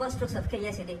flogged 24 strokes of K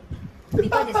yesterday?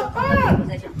 Because they saw comfort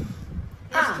possession.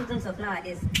 Those students of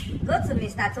nowadays. Go to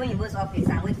Mr. Toyinbo's office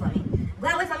and wait for me. Go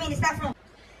and wait for me in the staff room.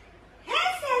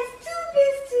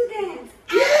 Stupid students.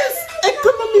 Yes!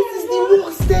 Economics is the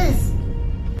worstest!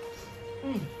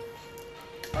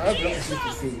 I have a lot of things to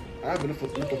say. I have a lot of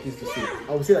things to say. I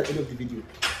will say that at the end of the video.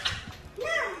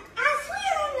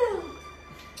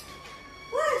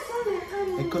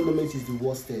 Economics is the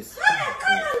worstest.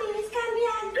 Economics can be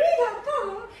agreed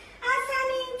upon as an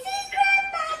integral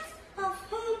part of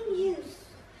home use.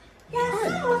 There are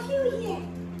some of you here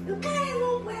who can't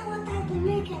even wear water to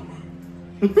make it.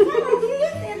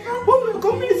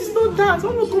 Communist is not that.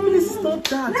 Communist is not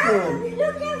that. Now I'll be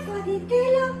looking for the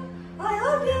tailor or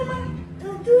Obioma to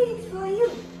do it for you.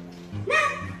 Now,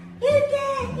 you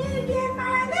dare,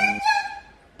 Parliament.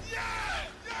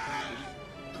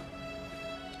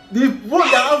 The one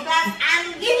that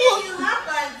I'm giving you up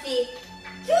until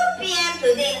 2 p.m.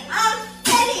 today.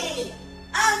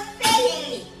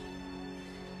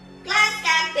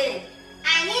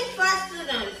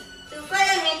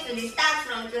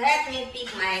 help me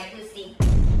pick my pussy.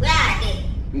 Where are they?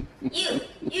 You are a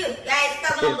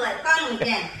stubborn boy. Come with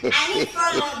them. I need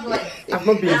 4 more boys. I've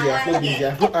not been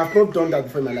there. I've not done that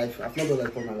before in my life. I've not done that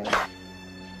before in my life.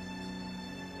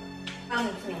 Come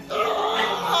with me.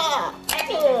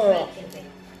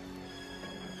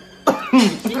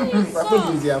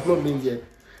 I've not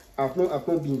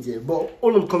been there. But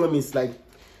all I'm calling is like,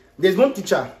 there's one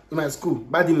teacher in my school,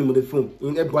 back in the phone,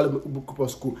 in every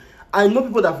school. I know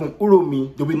people that from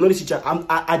Uromi, they will know this teacher.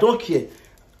 I don't care.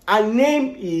 Her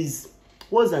name is,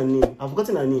 what's her name? I've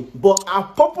forgotten her name. But her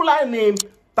popular name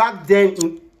back then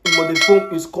in the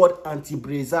phone is called Auntie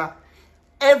Breza.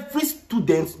 Every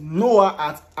student know her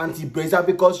as Auntie Breza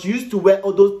because she used to wear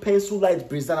all those pencil-like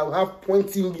breza that will have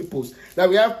pointing nipples. That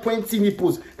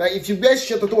if you wear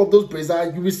shirt on top of those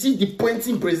breza, you will see the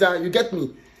pointing breza. You get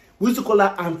me? We used to call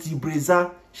her Auntie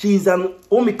Breza. She is an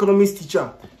home economics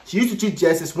teacher. She used to teach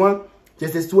JSS1,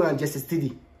 JSS2, and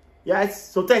JSS3. Yeah,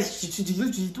 sometimes she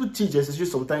do teach JSS3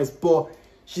 sometimes, but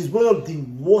she's one of the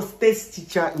worstest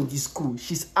teacher in the school.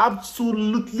 She's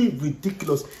absolutely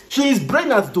ridiculous. She is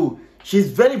brilliant though.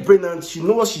 She's very brilliant. She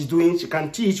knows what she's doing. She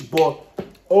can teach, but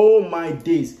oh my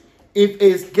days, if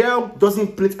a girl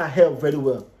doesn't plait her hair very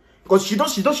well, because she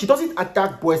doesn't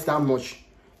attack boys that much,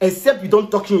 except you don't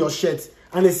tuck in your shirt,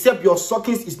 and except your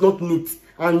stockings is not neat,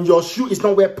 and your shoe is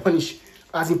not well polished,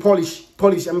 as in polish. I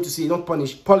mean to say, not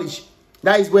punish, polish.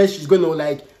 That is where she's going to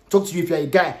like talk to you if you're a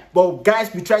guy. But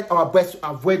guys, we tried our best to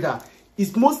avoid her.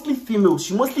 It's mostly female.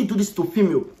 She mostly do this to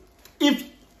female. If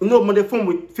you know, on the phone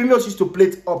with females used to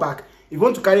plait her back. If you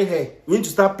want to carry hair, you need to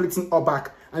start plaiting her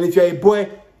back. And if you're a boy,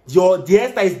 the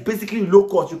hairstyle is basically low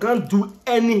cut. You can't do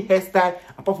any hairstyle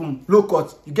apart from low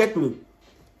cut. You get me?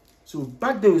 So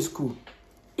back then in school,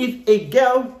 if a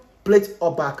girl plaits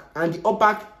her back and the her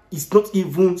back is not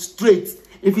even straight,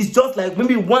 if it's just like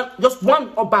maybe one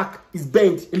her back is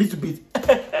bent a little bit,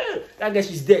 that girl,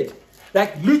 she's dead.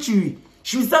 Like literally,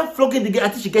 she will start flogging the girl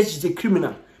until she gets she's a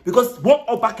criminal because one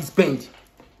her back is bent.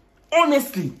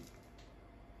 Honestly,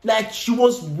 like she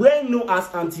was well known as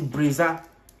Auntie Breza.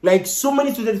 Like so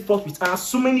many students fought with her,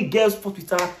 so many girls fought with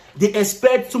her. They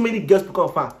expect so many girls because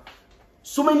of her.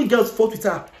 So many girls fought with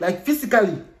her, like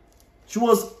physically. She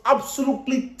was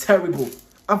absolutely terrible.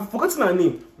 I've forgotten her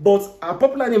name, but her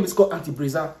popular name is called Auntie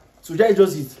Breza. So that is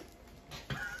just it.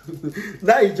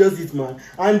 That is just it, man.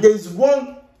 And there's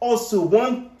one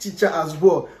teacher as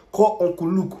well called Uncle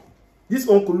Luke. This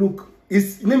Uncle Luke,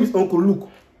 his name is Uncle Luke.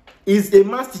 He's a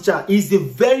math teacher. He's a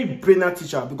very brilliant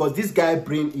teacher because this guy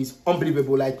brain is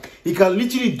unbelievable. Like he can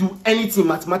literally do anything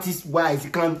mathematics wise. He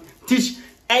can teach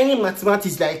any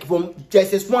mathematics like from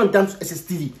SS1 down to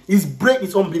SS3. His brain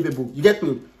is unbelievable. You get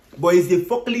me? But he's a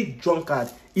fucking drunkard.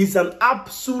 He's an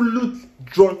absolute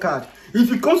drunkard. If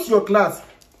he comes to your class,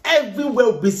 everywhere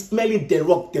will be smelling the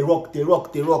rock. There's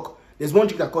one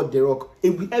trick that called the rock.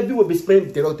 Everywhere will be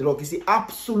smelling the rock. He's an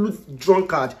absolute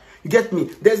drunkard. You get me?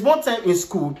 There's one time in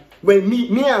school when me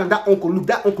and that Uncle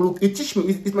Luke, he teach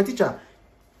me, he's my teacher.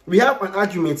 We have an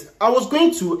argument. I am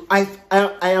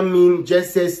in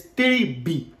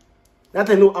JSS3B. That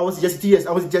I know I was in JSS3,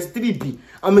 I was in JSS3B.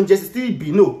 I'm in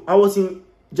JSS3B. No, I was in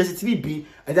JSS3B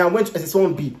and then I went to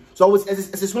SS1B. So I was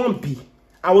SS1B.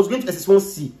 I was going to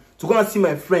SS1C to go and see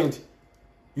my friend.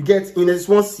 You get in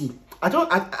SS1C. I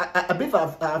believe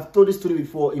I've told this story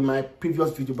before in my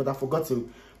previous video, but I've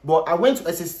forgotten. But I went to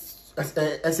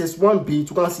SS1B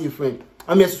to go and see a friend.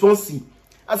 I'm SS1C.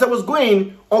 As I was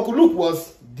going, Uncle Luke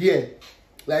was there.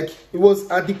 Like, it was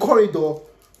at the corridor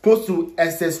close to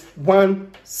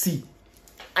SS1C.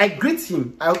 I greet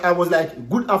him. I was like,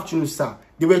 good afternoon, sir.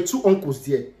 There were two uncles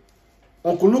there.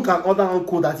 Uncle Luke and other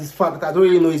uncle that is far, that I don't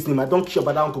really know his name. I don't care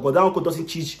about that uncle, but that uncle doesn't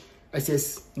teach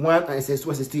SS1 and SS2,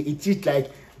 SS3. He teaches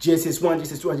like JSS1,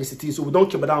 JSS2, and JSS3. So we don't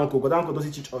care about that uncle, but that uncle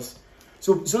doesn't teach us.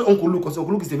 So it's not Uncle Luke, because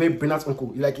Uncle Luke is a very brilliant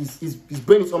uncle. Like his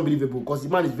brain is unbelievable because the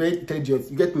man is very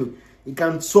intelligent. You get me? He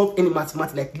can solve any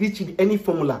mathematics, like literally any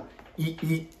formula.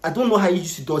 I don't know how he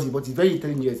usually does it, but he's very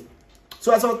intelligent.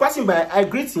 So as I was passing by, I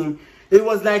greet him. It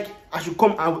was like I should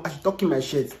come, I should tuck in my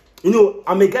shirt. You know,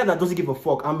 I'm a guy that doesn't give a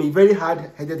fuck. I'm a very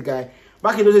hard-headed guy.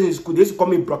 Back in those days in school, they used to call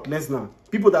me Brock Lesnar.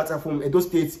 People that are from Edo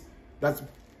State that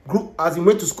grew, as he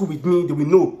went to school with me, they will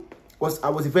know. Because I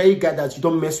was a very guy that you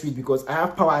don't mess with because I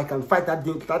have power. I can fight that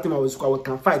time I was in school. I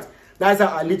can fight. That's how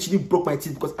I literally broke my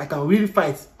teeth because I can really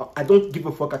fight. I don't give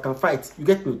a fuck. I can fight. You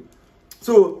get me?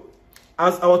 So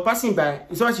as I was passing by,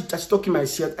 so I should tuck in my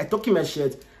shirt. I tuck in my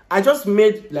shirt. I just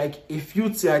made like a few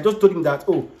things. I just told him that,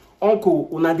 oh, uncle,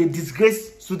 una the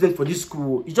disgraced student for this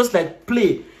school. You just like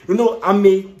play. You know, I'm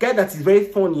a guy that is very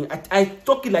funny. I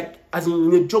talk it like as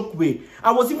in a joke way.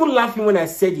 I was even laughing when I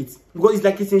said it because it's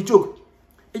like it's a joke.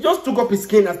 He just took up his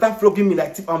cane and started flogging me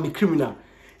like if I'm a criminal.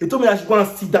 He told me I should go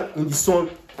and sit down in the sun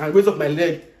and raise up my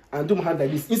leg and do my hand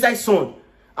like this. Inside sun.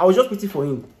 I was just waiting for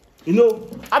him. You know,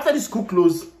 after the school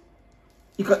closed,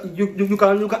 you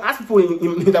can ask people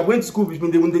that went to school with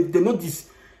me, they know this.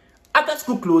 After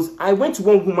school closed, I went to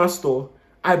one woman's store.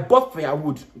 I bought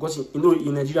firewood because you know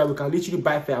in Nigeria we can literally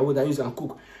buy firewood and use it and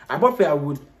cook. I bought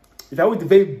firewood. Firewood, a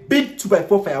very big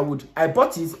 2x4 firewood. I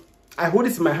bought it. I hold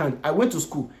it in my hand. I went to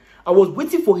school. I was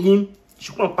waiting for him. He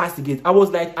should come and pass the gate. I was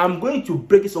like, I'm going to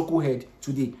break his uncle's head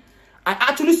today. I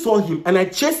actually saw him and I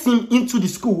chased him into the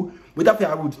school with that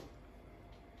firewood.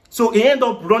 So he ended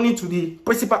up running to the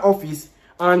principal office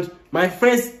and my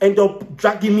friends end up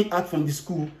dragging me out from the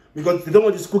school because they don't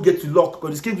want the school gate to lock.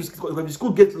 Because the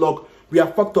school gate locked, we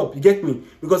are fucked up. You get me?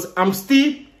 Because I'm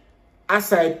still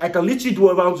outside. I can literally do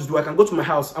what I want to do. I can go to my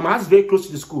house. And my house is very close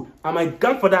to the school. And my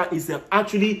grandfather is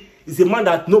actually a man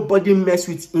that nobody mess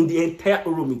with in the entire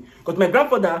Oromi. Because my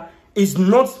grandfather is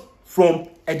not from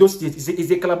Edo State.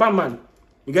 He's a Calabar man.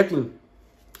 You get me?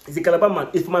 He's a Calabar man.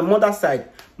 It's from my mother's side.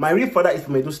 My real father is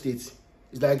from Edo State.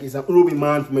 It's like he's an Oromi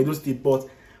man from Edo State. But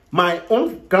my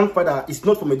own grandfather is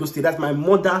not from Edo State. That's my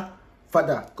mother's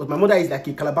father. Because my mother is like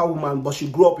a Calabar woman, but she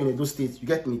grew up in Edo State. You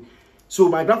get me? So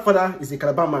my grandfather is a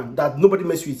Calabar man that nobody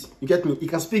mess with. You get me? He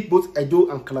can speak both Edo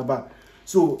and Calabar.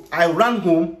 So I ran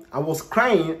home. I was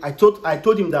crying. I told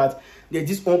him that there's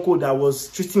this uncle that was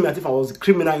treating me as if I was a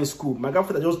criminal in school. My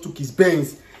grandfather just took his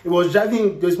Benz. He was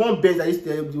driving. There's one Benz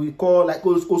that we call like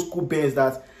those old school Benz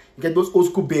that you get those old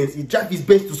school Benz. He drive his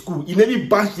Benz to school. He nearly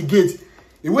bashed the gate.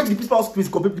 He went to the principal's office.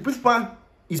 The principal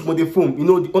is Modefom. You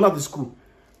know, the owner of the school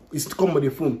is called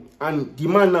Modefom. And the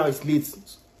man now is late.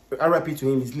 RIP to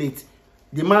him, he's late.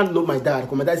 The man know my dad,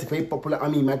 because my dad is a very popular,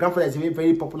 my grandfather is a very,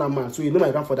 very popular man. So you know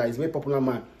my grandfather is a very popular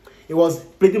man. He was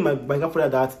pleading my grandfather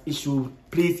that he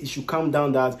should calm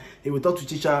down, that he will talk to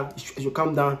teacher, he should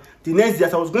calm down. The next day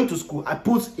as I was going to school, I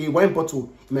put a wine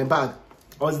bottle in my bag.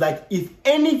 I was like, if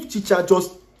any teacher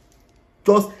just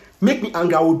make me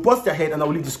angry, I will bust their head and I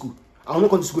will leave the school. I will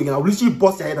not come to school again. I will literally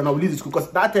bust their head and I will leave the school. Because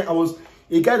that time I was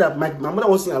a guy that my mother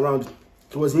wasn't around.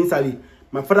 He was in Italy.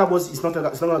 My father is not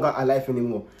alive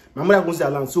anymore. My mother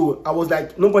wasn't around. So I was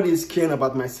like, nobody is caring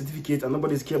about my certificate and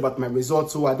nobody is caring about my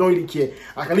results. So I don't really care.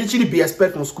 I can literally be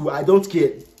expelled from school. I don't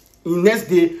care. The next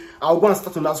day, I'll go and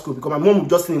start on that school because my mom will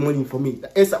just send money for me.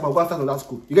 I'll go and start on that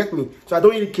school. You get me? So I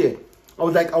don't really care. I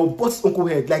was like, I'll bust Uncle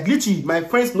head. Like literally, my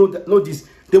friends know this.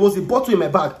 There was a bottle in my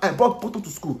bag. I brought bottle to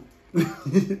school.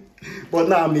 But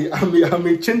now I'm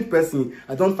a changed person.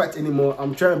 I don't fight anymore.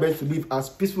 I'm trying my best to live as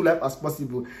peaceful life as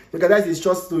possible. Because that's a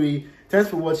short story. Thanks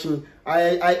for watching.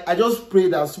 I just pray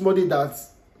that somebody that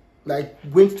like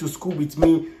went to school with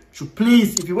me should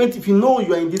please, if you know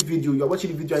you are in this video, you are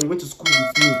watching the video and you went to school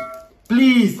with me,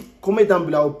 please comment down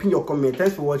below. I'll pin your comment.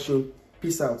 Thanks for watching.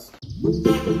 Peace out.